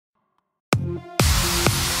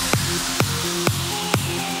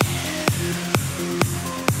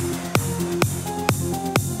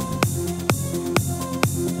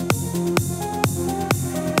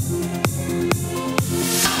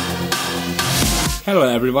Hello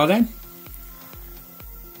everybody.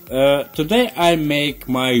 Today I make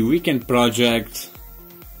my weekend project,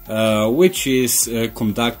 which is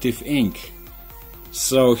conductive ink.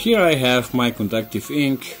 So here I have my conductive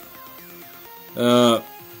ink.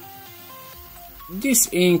 This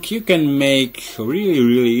ink you can make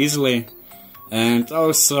really easily, and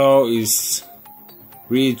also is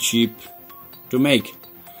really cheap to make.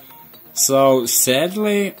 So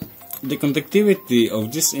sadly, the conductivity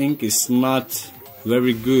of this ink is not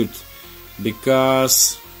very good,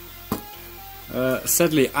 because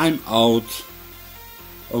sadly I'm out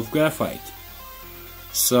of graphite.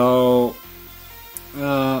 So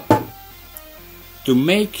to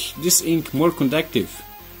make this ink more conductive,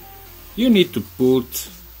 you need to put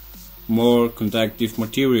more conductive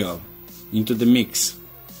material into the mix,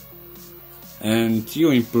 and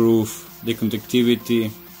you improve the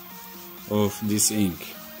conductivity of this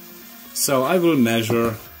ink. So I will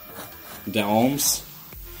measure the ohms.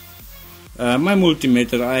 My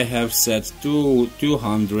multimeter I have set to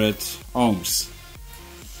 200 ohms,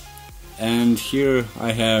 and here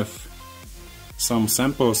I have some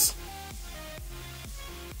samples.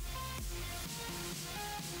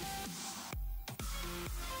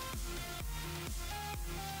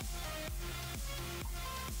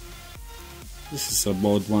 This is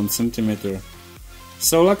about 1 centimeter.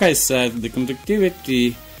 So like I said, the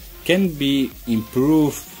conductivity can be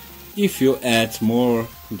improved if you add more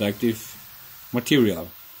conductive material.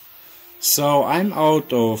 So I'm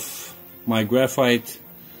out of my graphite.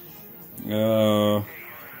 I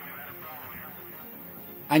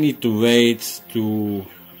need to wait to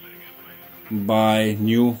buy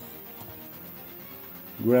new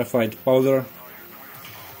graphite powder,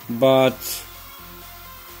 but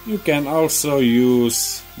you can also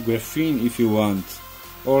use graphene if you want,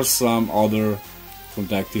 or some other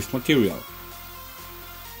conductive material.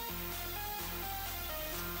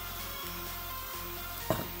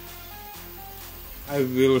 I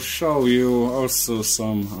will show you also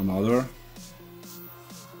another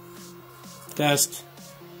test.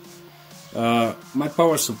 My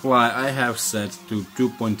power supply I have set to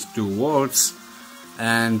 2.2 volts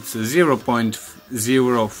and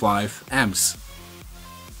 0.05 amps.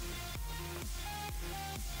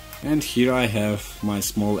 And here I have my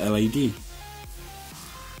small LED.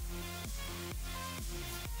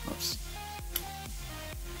 Oops.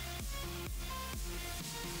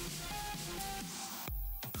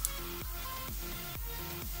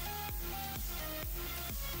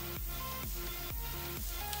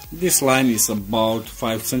 This line is about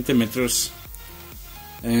 5 centimeters,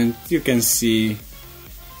 and you can see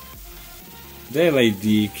the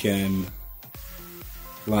LED can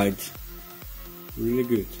light really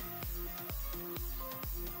good.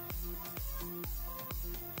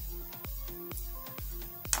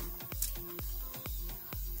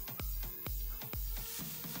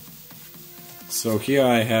 So here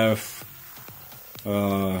I have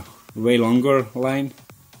a way longer line.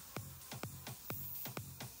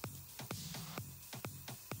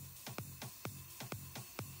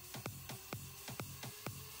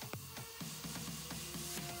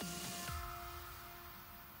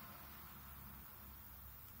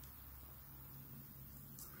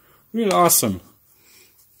 Really awesome.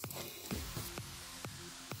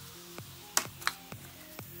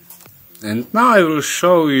 And now I will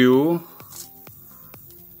show you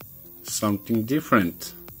something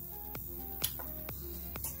different.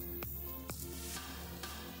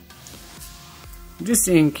 This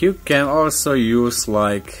ink you can also use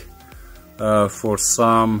like for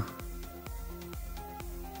some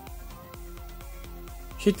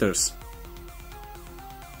heaters.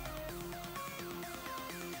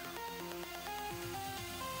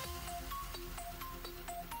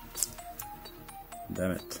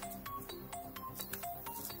 Damn it.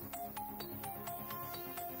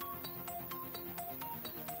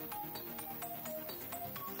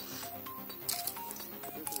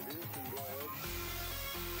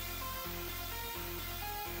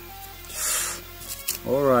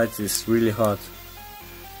 Alright, it's really hot.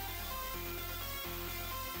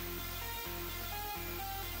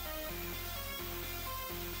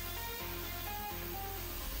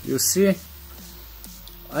 You see,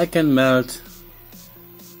 I can melt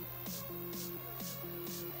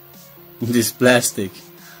this plastic.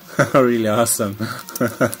 Really awesome.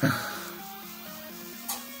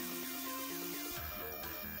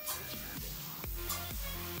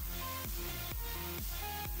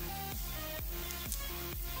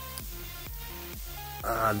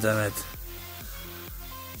 Ah, damn it.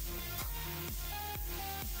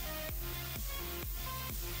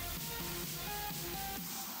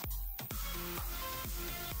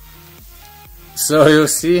 So you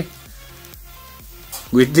see,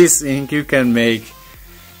 with this ink you can make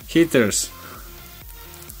heaters.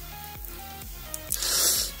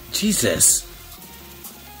 Jesus.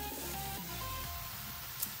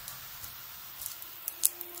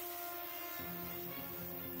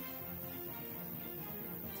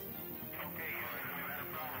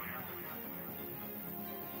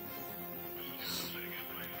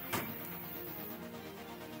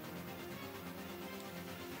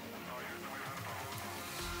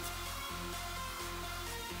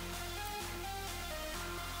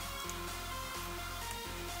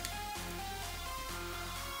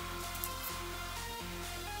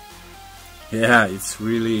 Yeah, it's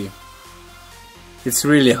really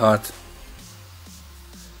hot.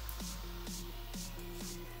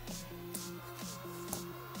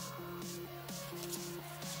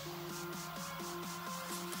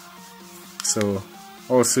 So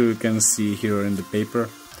also you can see here in the paper.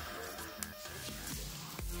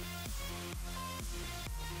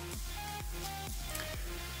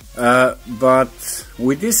 But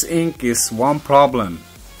with this ink is one problem.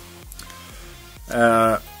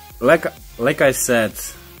 Like I said,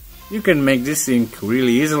 you can make this ink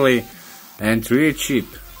really easily and really cheap,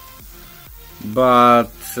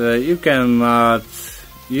 but you cannot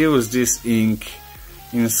use this ink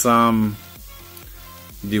in some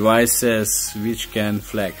devices which can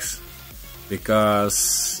flex,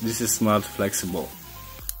 because this is not flexible.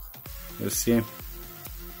 You see?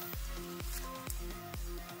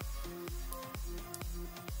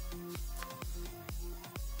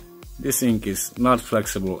 This ink is not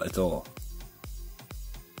flexible at all.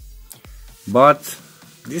 But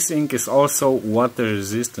this ink is also water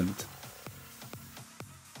resistant.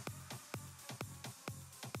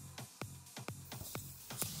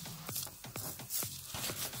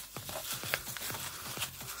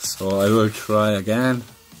 So I will try again.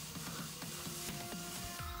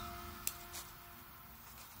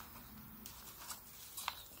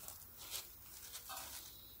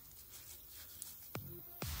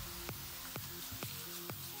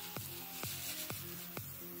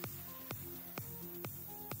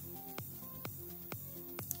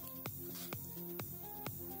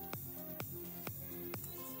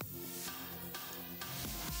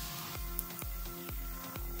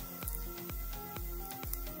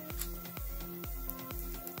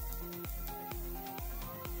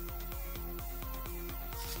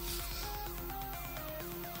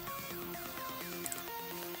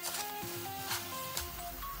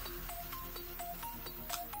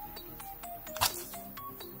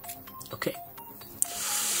 Okay.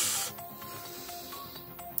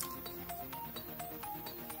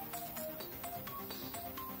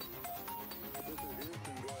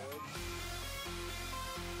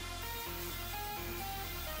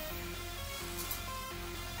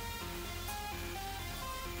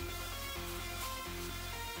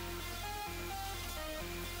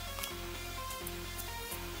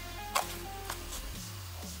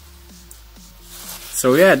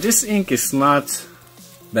 So yeah, this ink is not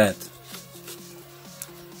bad.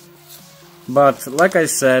 But like I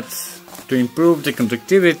said, to improve the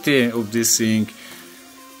conductivity of this ink,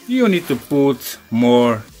 you need to put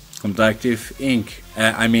more conductive ink,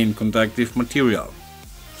 conductive material.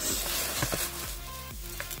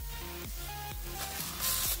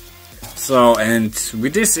 So, and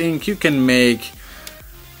with this ink you can make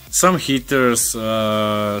some heaters,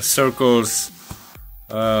 circles,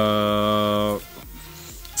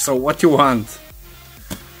 so what you want.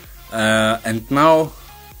 And now,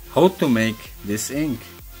 how to make this ink?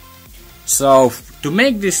 So to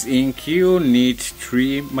make this ink you need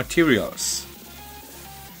three materials.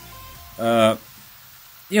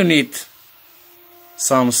 You need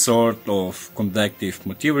some sort of conductive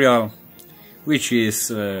material, which is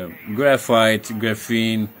graphite,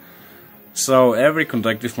 graphene. So every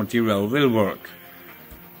conductive material will work.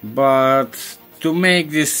 But to make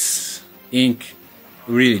this ink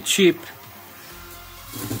really cheap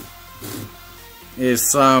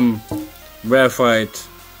is some graphite,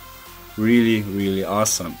 really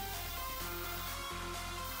awesome.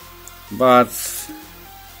 But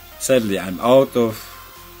sadly I'm out of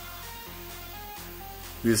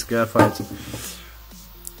this graphite.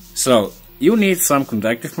 So you need some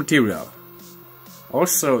conductive material.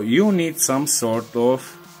 Also you need some sort of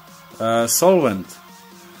solvent,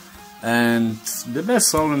 and the best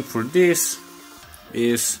solvent for this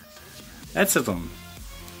is acetone,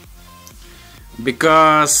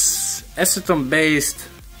 because acetone based,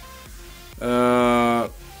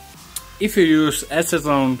 if you use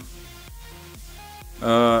acetone,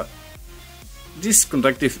 this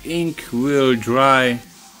conductive ink will dry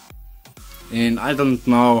in, I don't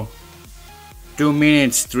know, 2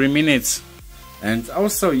 minutes, 3 minutes. And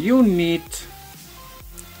also you need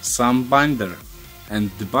some binder, and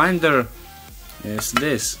the binder is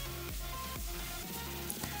this: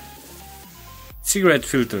 cigarette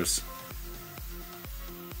filters.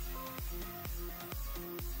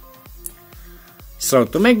 So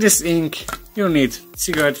to make this ink you need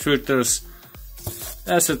cigarette filters,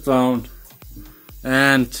 acetone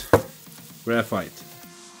and graphite.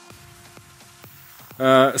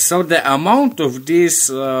 So the amount of these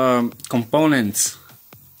components,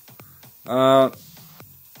 to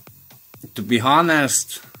be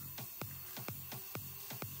honest,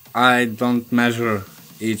 I don't measure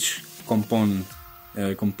each component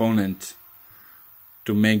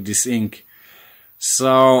to make this ink.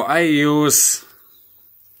 So I use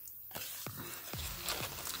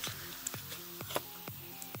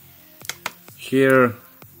here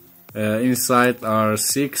inside are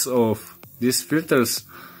 6 of these filters.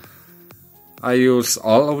 I use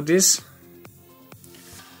all of this,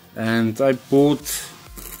 and I put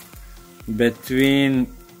between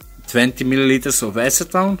 20 milliliters of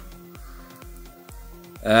acetone,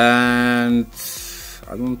 and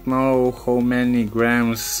I don't know how many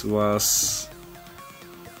grams was,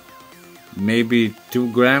 maybe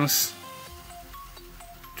 2 grams,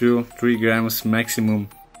 2-3 grams maximum.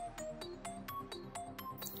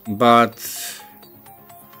 But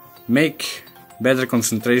make better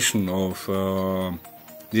concentration of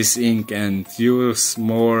this ink and use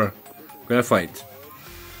more graphite.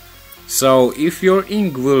 So if your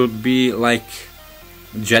ink will be like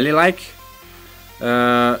jelly-like,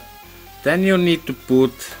 then you need to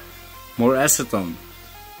put more acetone.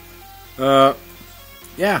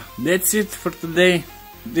 Yeah, that's it for today.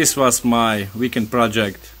 This was my weekend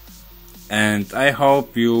project, and I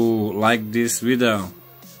hope you like this video.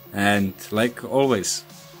 And like always,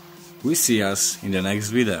 we see us in the next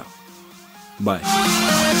video.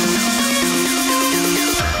 Bye.